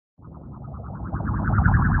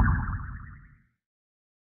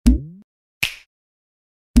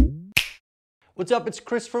What's up, it's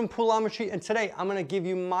Chris from Poolometry, and today I'm gonna give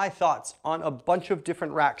you my thoughts on a bunch of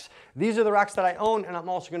different racks. These are the racks that I own, and I'm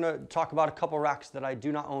also gonna talk about a couple racks that I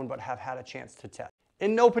do not own but have had a chance to test.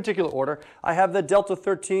 In no particular order, I have the Delta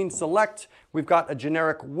 13 Select, we've got a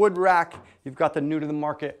generic wood rack, you've got the new to the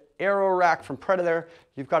market Aerorack from Predator,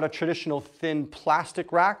 you've got a traditional thin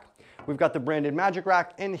plastic rack, we've got the branded Magic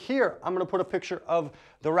Rack, and here I'm gonna put a picture of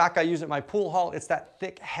the rack I use at my pool hall. It's that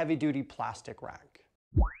thick, heavy-duty plastic rack.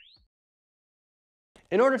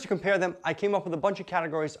 In order to compare them, I came up with a bunch of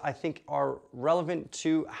categories I think are relevant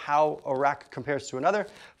to how a rack compares to another.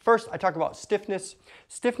 First, I talk about stiffness.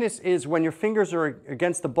 Stiffness is when your fingers are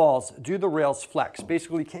against the balls, do the rails flex?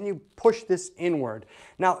 Basically, can you push this inward?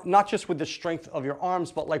 Now, not just with the strength of your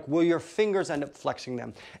arms, but like, will your fingers end up flexing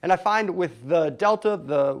them? And I find with the Delta,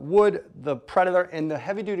 the wood, the Predator, and the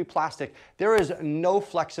heavy-duty plastic, there is no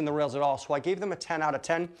flex in the rails at all, so I gave them a 10 out of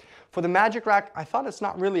 10. For the Magic Rack, I thought it's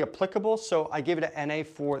not really applicable, so I gave it an NA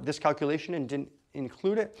for this calculation and didn't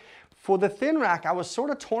include it. For the thin rack, I was sort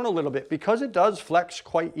of torn a little bit because it does flex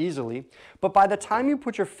quite easily, but by the time you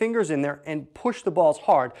put your fingers in there and push the balls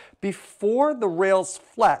hard, before the rails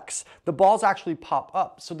flex, the balls actually pop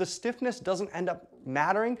up. So the stiffness doesn't end up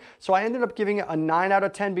mattering. So I ended up giving it a 9 out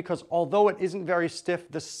of 10 because although it isn't very stiff,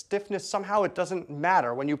 the stiffness, somehow it doesn't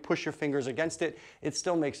matter. When you push your fingers against it, it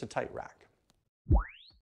still makes a tight rack.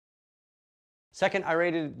 Second, I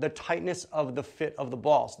rated the tightness of the fit of the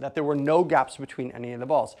balls, that there were no gaps between any of the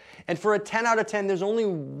balls. And for a 10 out of 10, there's only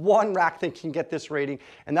one rack that can get this rating,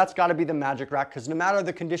 and that's gotta be the Magic Rack, because no matter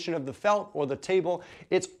the condition of the felt or the table,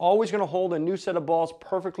 it's always gonna hold a new set of balls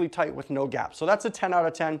perfectly tight with no gaps. So that's a 10 out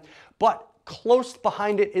of 10, but close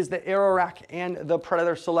behind it is the Aerorack and the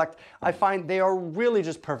Predator Select. I find they are really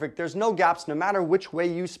just perfect. There's no gaps, no matter which way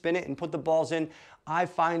you spin it and put the balls in. I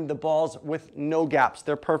find the balls with no gaps.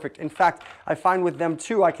 They're perfect. In fact, I find with them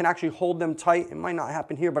too, I can actually hold them tight. It might not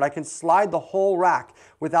happen here, but I can slide the whole rack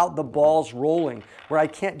without the balls rolling, where I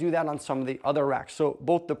can't do that on some of the other racks. So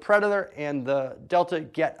both the Predator and the Delta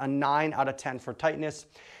get a 9 out of 10 for tightness.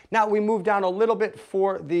 Now we move down a little bit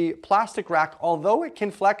for the plastic rack. Although it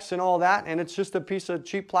can flex and all that, and it's just a piece of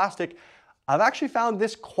cheap plastic, I've actually found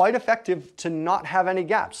this quite effective to not have any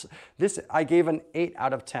gaps. This I gave an 8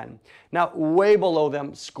 out of 10. Now, way below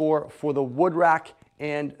them score for the wood rack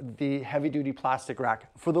and the heavy-duty plastic rack.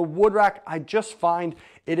 For the wood rack, I just find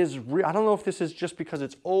it is, I don't know if this is just because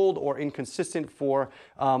it's old or inconsistent for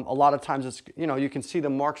a lot of times it's, you can see the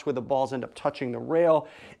marks where the balls end up touching the rail.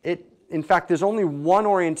 In fact, there's only one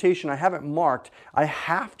orientation I haven't marked. I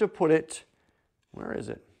have to put it, where is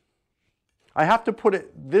it? I have to put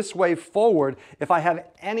it this way forward if I have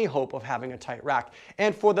any hope of having a tight rack.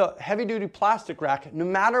 And for the heavy-duty plastic rack, no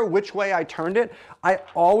matter which way I turned it, I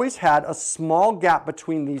always had a small gap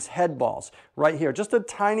between these head balls right here. Just a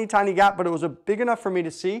tiny, tiny gap, but it was big enough for me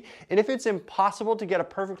to see. And if it's impossible to get a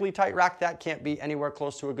perfectly tight rack, that can't be anywhere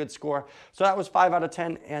close to a good score. So that was 5 out of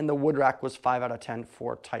 10, and the wood rack was 5 out of 10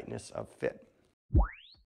 for tightness of fit.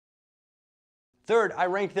 Third, I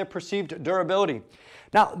ranked their perceived durability.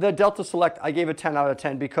 Now, the Delta Select, I gave a 10 out of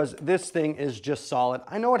 10 because this thing is just solid.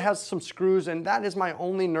 I know it has some screws, and that is my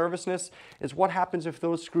only nervousness, is what happens if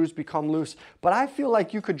those screws become loose. But I feel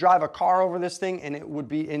like you could drive a car over this thing and it would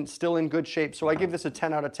be still in good shape. So I give this a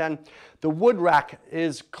 10 out of 10. The wood rack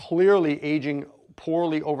is clearly aging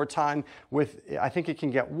poorly over time. I think it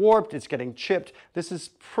can get warped, it's getting chipped. This is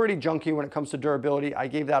pretty junky when it comes to durability. I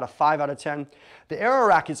gave that a 5 out of 10. The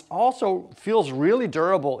Aerorack also feels really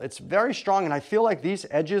durable. It's very strong, and I feel like these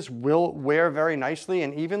edges will wear very nicely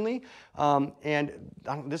and evenly.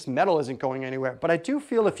 This metal isn't going anywhere, but I do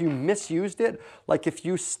feel if you misused it, like if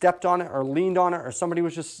you stepped on it or leaned on it, or somebody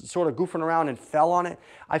was just sort of goofing around and fell on it,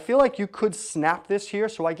 I feel like you could snap this here.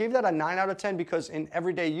 So I gave that a 9 out of 10 because in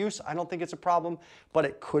everyday use, I don't think it's a problem, but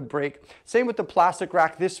it could break. Same with the plastic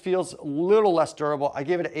rack. This feels a little less durable. I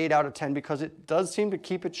gave it an 8 out of 10 because it does seem to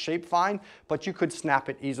keep its shape fine, but you could snap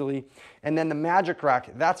it easily. And then the Magic Rack,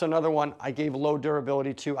 that's another one I gave low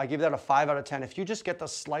durability to. I gave that a 5 out of 10. If you just get the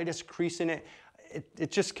slightest crease in it,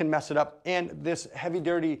 it just can mess it up. And this heavy,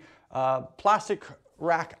 dirty plastic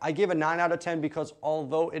rack, I give a 9 out of 10 because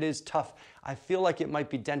although it is tough, I feel like it might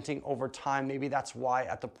be denting over time. Maybe that's why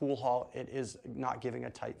at the pool hall it is not giving a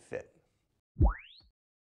tight fit.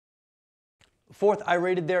 Fourth, I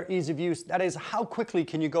rated their ease of use. That is, how quickly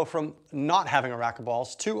can you go from not having a rack of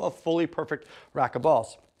balls to a fully perfect rack of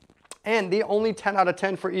balls? And the only 10 out of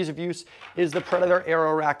 10 for ease of use is the Predator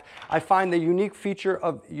Aerorack. I find the unique feature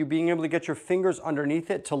of you being able to get your fingers underneath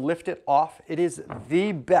it to lift it off. It is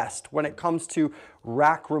the best when it comes to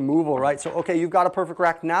rack removal, right? So, okay, you've got a perfect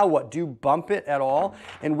rack. Now what? Do you bump it at all?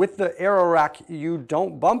 And with the Aerorack, you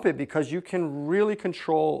don't bump it because you can really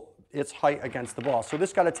control its height against the ball. So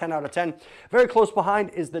this got a 10 out of 10. Very close behind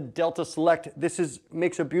is the Delta Select. This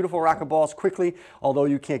makes a beautiful rack of balls quickly. Although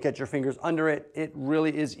you can't get your fingers under it, it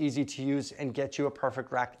really is easy to use and get you a perfect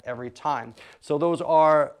rack every time. So those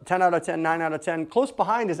are 10 out of 10, 9 out of 10. Close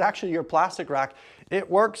behind is actually your plastic rack. It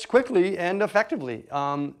works quickly and effectively.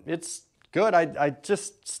 It's good. I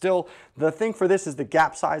just still, the thing for this is the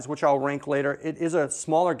gap size, which I'll rank later. It is a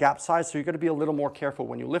smaller gap size, so you're going to be a little more careful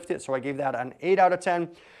when you lift it. So I gave that an 8 out of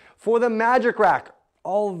 10. For the Magic Rack,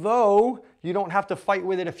 although you don't have to fight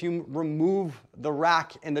with it if you remove the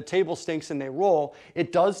rack and the table stinks and they roll,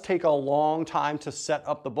 it does take a long time to set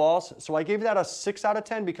up the balls. So I gave that a 6 out of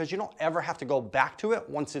 10 because you don't ever have to go back to it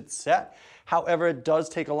once it's set. However, it does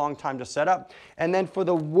take a long time to set up. And then for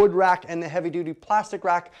the wood rack and the heavy duty plastic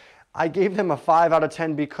rack, I gave them a 5 out of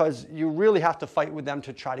 10 because you really have to fight with them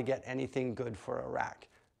to try to get anything good for a rack.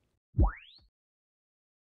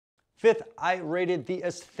 Fifth, I rated the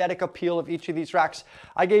aesthetic appeal of each of these racks.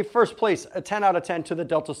 I gave first place a 10 out of 10 to the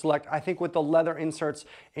Delta Select. I think with the leather inserts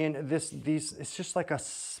and these, it's just like a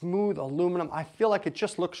smooth aluminum. I feel like it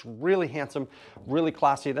just looks really handsome, really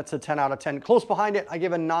classy. That's a 10 out of 10. Close behind it, I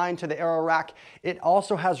give a 9 to the Aerorack. It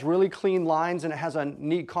also has really clean lines and it has a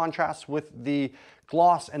neat contrast with the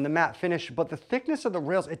gloss and the matte finish, but the thickness of the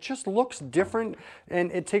rails, it just looks different, and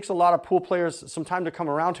it takes a lot of pool players some time to come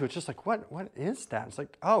around to. It's just like, what is that? It's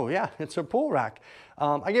like, oh yeah, it's a pool rack.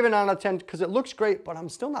 I gave it a 9 out of 10 because it looks great, but I'm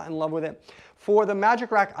still not in love with it. For the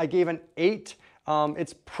Magic Rack, I gave an 8.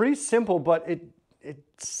 It's pretty simple, but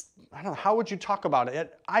it's, I don't know, how would you talk about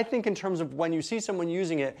it? I think in terms of when you see someone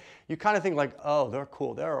using it, you kind of think like, oh, they're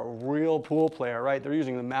cool. They're a real pool player, right? They're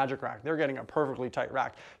using the Magic Rack. They're getting a perfectly tight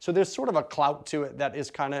rack. So there's sort of a clout to it that is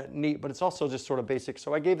kind of neat, but it's also just sort of basic.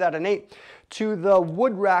 So I gave that an 8. To the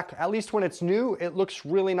wood rack, at least when it's new, it looks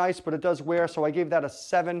really nice, but it does wear. So I gave that a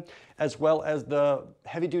 7, as well as the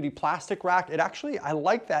heavy duty plastic rack. It actually, I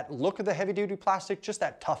like that look of the heavy duty plastic, just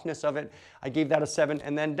that toughness of it. I gave that a 7,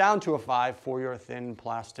 and then down to a 5 for your thin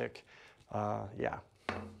plastic. Yeah.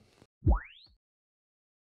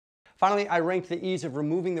 Finally, I ranked the ease of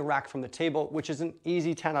removing the rack from the table, which is an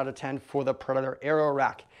easy 10 out of 10 for the Predator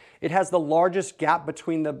Aerorack. It has the largest gap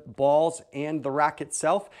between the balls and the rack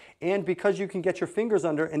itself, and because you can get your fingers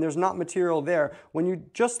under and there's not material there, when you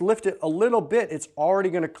just lift it a little bit, it's already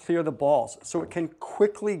going to clear the balls, so it can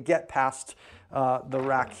quickly get past the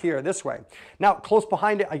rack here this way. Now, close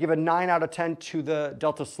behind it, I give a 9 out of 10 to the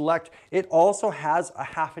Delta Select. It also has a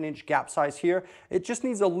 1/2 inch gap size here. It just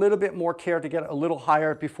needs a little bit more care to get a little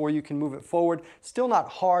higher before you can move it forward. Still not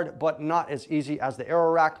hard, but not as easy as the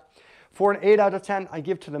Aerorack. For an 8 out of 10, I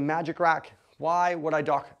give to the Magic Rack. Why would I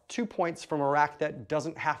dock 2 points from a rack that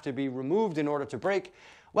doesn't have to be removed in order to break?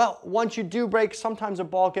 Well, once you do break, sometimes a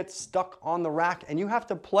ball gets stuck on the rack and you have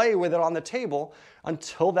to play with it on the table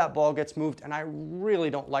until that ball gets moved, and I really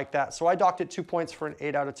don't like that. So I docked it 2 points for an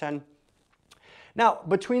 8 out of 10. Now,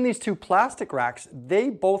 between these two plastic racks, they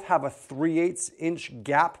both have a 3/8 inch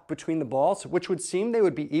gap between the balls, which would seem they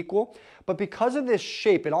would be equal. But because of this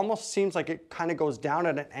shape, it almost seems like it kind of goes down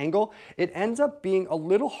at an angle. It ends up being a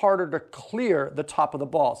little harder to clear the top of the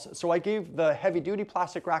balls. So I gave the heavy duty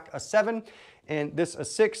plastic rack a 7 and this a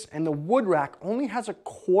 6, and the wood rack only has a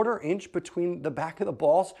 1/4 inch between the back of the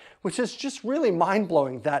balls, which is just really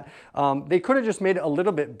mind-blowing that they could have just made it a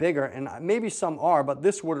little bit bigger, and maybe some are, but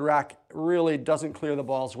this wood rack really doesn't clear the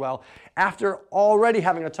balls well. After already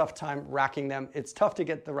having a tough time racking them, it's tough to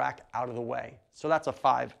get the rack out of the way. So that's a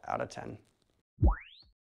 5 out of 10.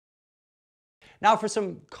 Now for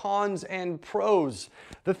some cons and pros.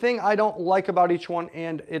 The thing I don't like about each one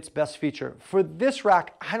and its best feature. For this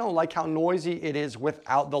rack, I don't like how noisy it is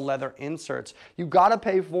without the leather inserts. You gotta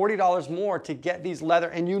pay $40 more to get these leather,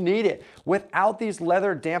 and you need it. Without these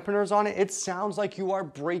leather dampeners on it, it sounds like you are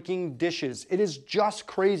breaking dishes. It is just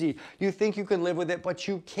crazy. You think you can live with it, but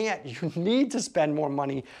you can't. You need to spend more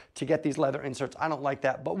money to get these leather inserts. I don't like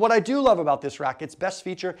that. But what I do love about this rack, its best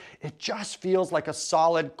feature, it just feels like a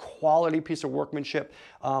solid quality piece of workmanship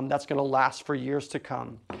that's going to last for years to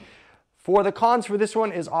come. For the cons for this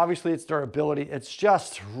one is obviously its durability. It's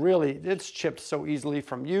just really, it's chipped so easily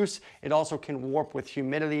from use. It also can warp with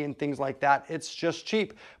humidity and things like that. It's just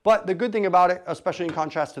cheap. But the good thing about it, especially in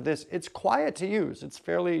contrast to this, it's quiet to use. It's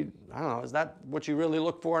fairly, I don't know, is that what you really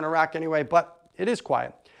look for in a rack anyway? But it is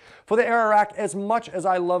quiet. For the Aerorack, as much as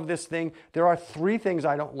I love this thing, there are 3 things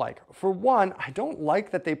I don't like. For one, I don't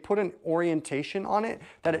like that they put an orientation on it,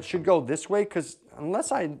 that it should go this way, because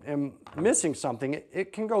unless I am missing something,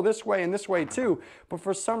 it can go this way and this way too. But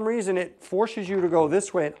for some reason, it forces you to go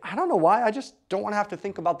this way. And I don't know why, I just don't want to have to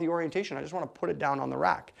think about the orientation. I just want to put it down on the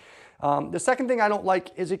rack. The second thing I don't like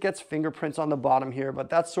is it gets fingerprints on the bottom here, but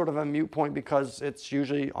that's sort of a moot point because it's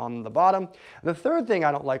usually on the bottom. The third thing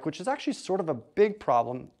I don't like, which is actually sort of a big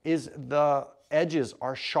problem, is the edges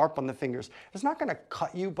are sharp on the fingers. It's not gonna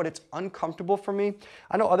cut you, but it's uncomfortable for me.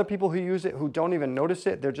 I know other people who use it who don't even notice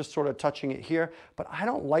it. They're just sort of touching it here, but I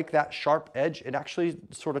don't like that sharp edge. It actually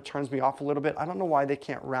sort of turns me off a little bit. I don't know why they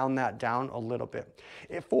can't round that down a little bit.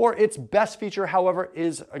 For its best feature, however,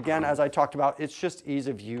 is, again, as I talked about, it's just ease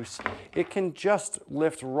of use. It can just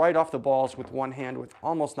lift right off the balls with one hand with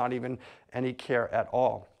almost not even any care at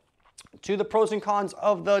all. To the pros and cons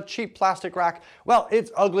of the cheap plastic rack, well,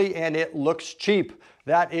 it's ugly and it looks cheap.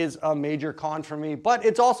 That is a major con for me, but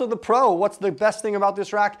it's also the pro. What's the best thing about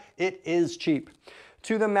this rack? It is cheap.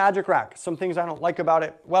 To the Magic Rack, some things I don't like about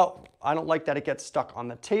it. Well, I don't like that it gets stuck on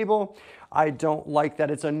the table. I don't like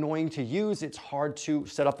that it's annoying to use. It's hard to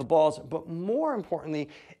set up the balls, but more importantly,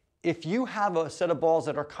 if you have a set of balls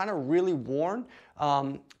that are kind of really worn,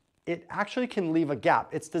 it actually can leave a gap.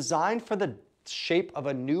 It's designed for the shape of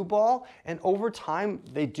a new ball, and over time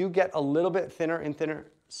they do get a little bit thinner and thinner.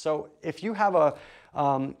 So if you have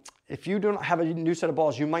if you don't have a new set of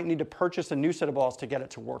balls, you might need to purchase a new set of balls to get it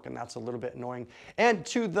to work, and that's a little bit annoying. And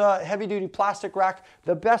to the heavy duty plastic rack,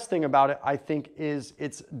 the best thing about it, I think, is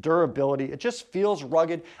its durability. It just feels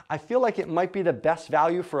rugged. I feel like it might be the best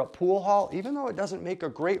value for a pool hall. Even though it doesn't make a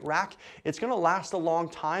great rack, it's gonna last a long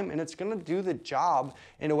time and it's gonna do the job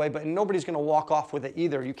in a way, but nobody's gonna walk off with it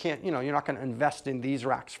either. You can't, you're not gonna invest in these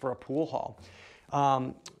racks for a pool hall.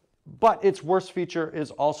 But its worst feature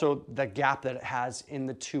is also the gap that it has in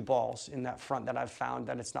the 2 balls in that front that I've found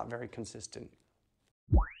that it's not very consistent.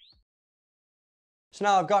 So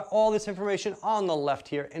now I've got all this information on the left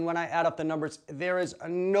here, and when I add up the numbers, there is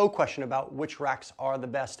no question about which racks are the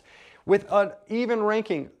best. With an even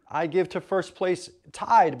ranking, I give to first place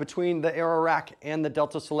tied between the Aerorack and the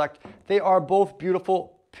Delta Select. They are both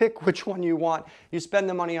beautiful. Pick which one you want. You spend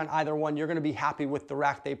the money on either one, you're gonna be happy with the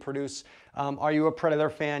rack they produce. Are you a Predator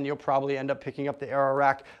fan? You'll probably end up picking up the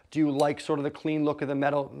Aerorack. Do you like sort of the clean look of the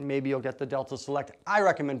metal? Maybe you'll get the Delta Select. I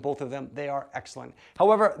recommend both of them. They are excellent.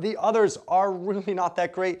 However, the others are really not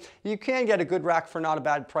that great. You can get a good rack for not a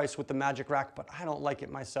bad price with the Magic Rack, but I don't like it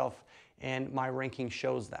myself, and my ranking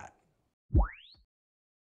shows that. A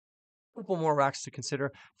couple more racks to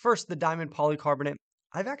consider. First, the Diamond Polycarbonate.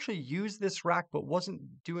 I've actually used this rack, but wasn't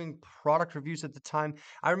doing product reviews at the time.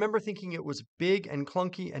 I remember thinking it was big and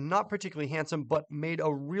clunky and not particularly handsome, but made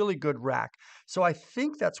a really good rack. So I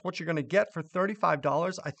think that's what you're going to get for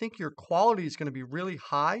 $35. I think your quality is going to be really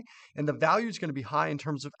high and the value is going to be high in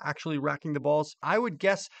terms of actually racking the balls. I would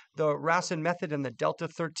guess the Rasson method and the Delta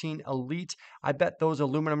 13 Elite, I bet those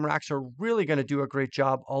aluminum racks are really going to do a great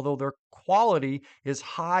job. Although their quality is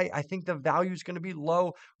high, I think the value is going to be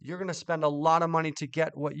low. You're going to spend a lot of money to get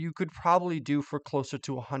what you could probably do for closer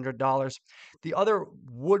to $100. The other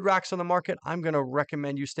wood racks on the market, I'm going to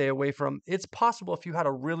recommend you stay away from. It's possible if you had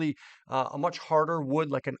a really a much harder wood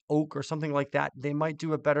like an oak or something like that, they might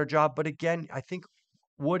do a better job. But again, I think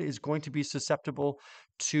wood is going to be susceptible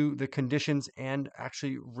to the conditions, and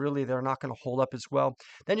actually really they're not going to hold up as well.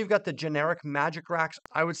 Then you've got the generic Magic Racks.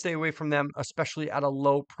 I would stay away from them, especially at a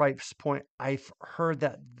low price point. I've heard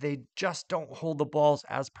that they just don't hold the balls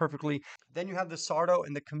as perfectly. Then you have the Sardo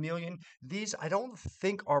and the Chameleon. These I don't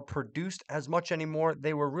think are produced as much anymore.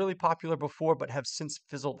 They were really popular before but have since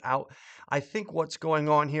fizzled out. I think what's going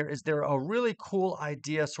on here is they're a really cool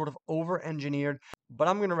idea, sort of over-engineered, but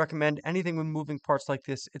I'm going to recommend anything with moving parts like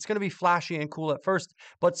this. It's going to be flashy and cool at first,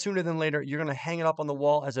 but sooner than later, you're going to hang it up on the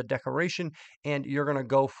wall as a decoration, and you're going to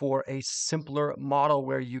go for a simpler model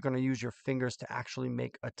where you're going to use your fingers to actually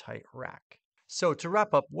make a tight rack. So to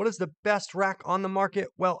wrap up, what is the best rack on the market?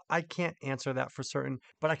 Well, I can't answer that for certain,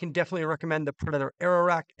 but I can definitely recommend the Predator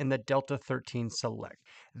Aerorack and the Delta 13 Select.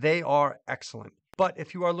 They are excellent. But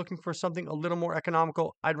if you are looking for something a little more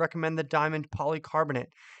economical, I'd recommend the Diamond Polycarbonate.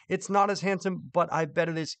 It's not as handsome, but I bet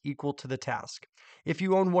it is equal to the task. If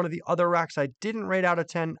you own one of the other racks I didn't rate out of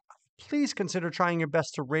 10, please consider trying your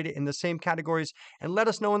best to rate it in the same categories, and let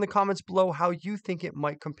us know in the comments below how you think it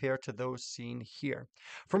might compare to those seen here.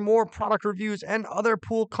 For more product reviews and other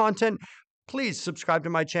pool content, please subscribe to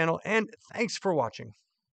my channel, and thanks for watching.